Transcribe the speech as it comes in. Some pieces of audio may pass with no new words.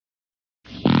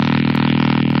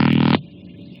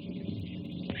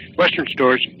Western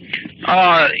Stores.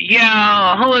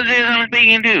 Yeah, who is this I'm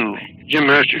speaking to? Jim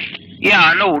Masters. Yeah,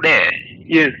 I know that.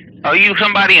 Yeah. Are you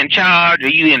somebody in charge or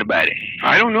you anybody?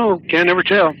 I don't know. Can't never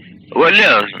tell. Well,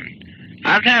 listen,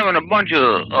 I was having a bunch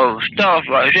of stuff.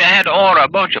 I had to order a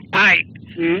bunch of pipe.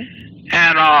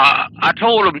 And I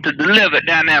told them to deliver it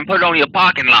down there and put it on your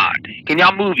parking lot. Can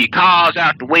y'all move your cars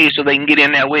out the way so they can get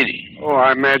in there with you? Oh,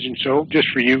 I imagine so. Just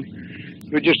for you.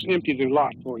 We'll just empty the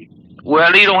lot for you.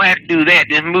 Well, you don't have to do that.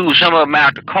 Just move some of them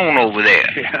out the cone over there.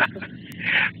 Yeah.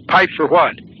 Pipe for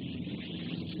what?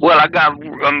 Well, I got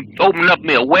opened up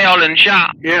me a welding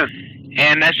shop. Yeah.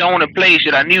 And that's the only place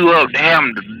that I knew of to have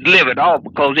them to deliver it off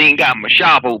because they ain't got my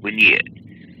shop open yet.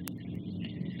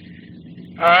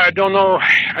 I don't know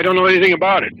anything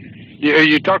about it.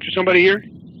 You talked to somebody here?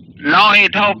 No, I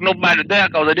ain't talking to nobody there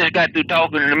because I just got through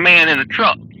talking to the man in the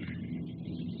truck.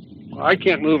 Well, I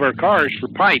can't move our cars for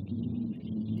pipe.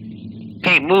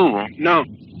 Can't move them? No.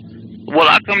 Well,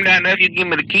 I come down there. If you give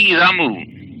me the keys, I'll move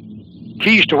them.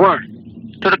 Keys to what?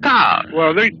 To the cars.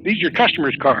 Well, these are your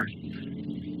customers' cars.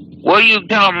 Well, you can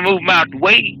tell them to move them out the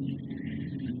way.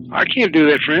 I can't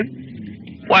do that,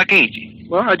 friend. Why can't you?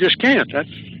 Well, I just can't.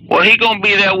 Well, he gonna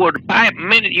be there with the pipe in a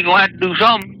minute. You're gonna have to do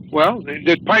something. Well,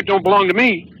 the pipe don't belong to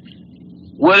me.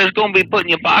 Well, it's gonna be put in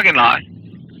your parking lot.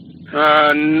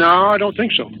 No, I don't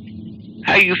think so.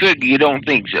 How you figure you don't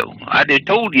think so? I just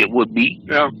told you it would be.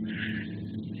 Well,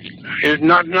 it's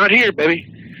not here, baby.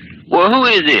 Well, who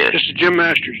is this? This is Jim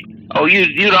Masters. Oh, you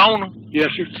the owner?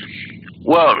 Yes, sir.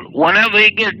 Well, whenever he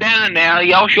gets down there,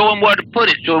 y'all show him where to put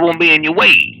it so it won't be in your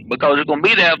way. Because it's going to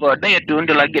be there for a day or two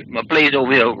until I get my place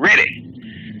over here ready.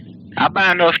 I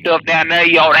buy enough stuff down there,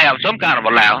 you ought to have some kind of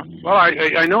allowance. Well,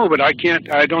 I know, but I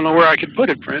can't. I don't know where I can put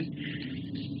it, friend.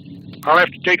 I'll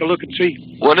have to take a look and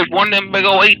see. Well, there's one of them big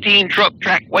old 18-truck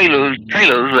trailers,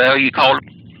 you call it.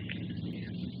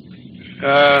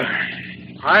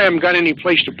 I haven't got any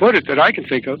place to put it that I can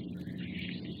think of.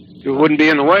 It wouldn't be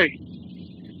in the way.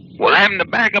 Well, have them to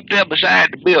back up there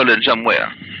beside the building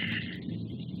somewhere.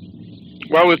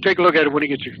 Well, we'll take a look at it when he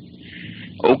gets here.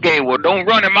 Okay, well, don't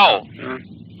run him off.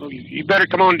 Well, you better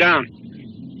come on down.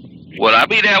 Well, I'll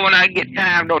be there when I get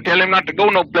time. Don't tell him not to go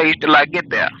no place till I get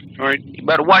there. All right. You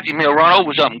better watch him. He'll run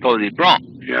over something because he's drunk.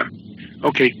 Yeah.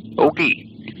 Okay. Okay.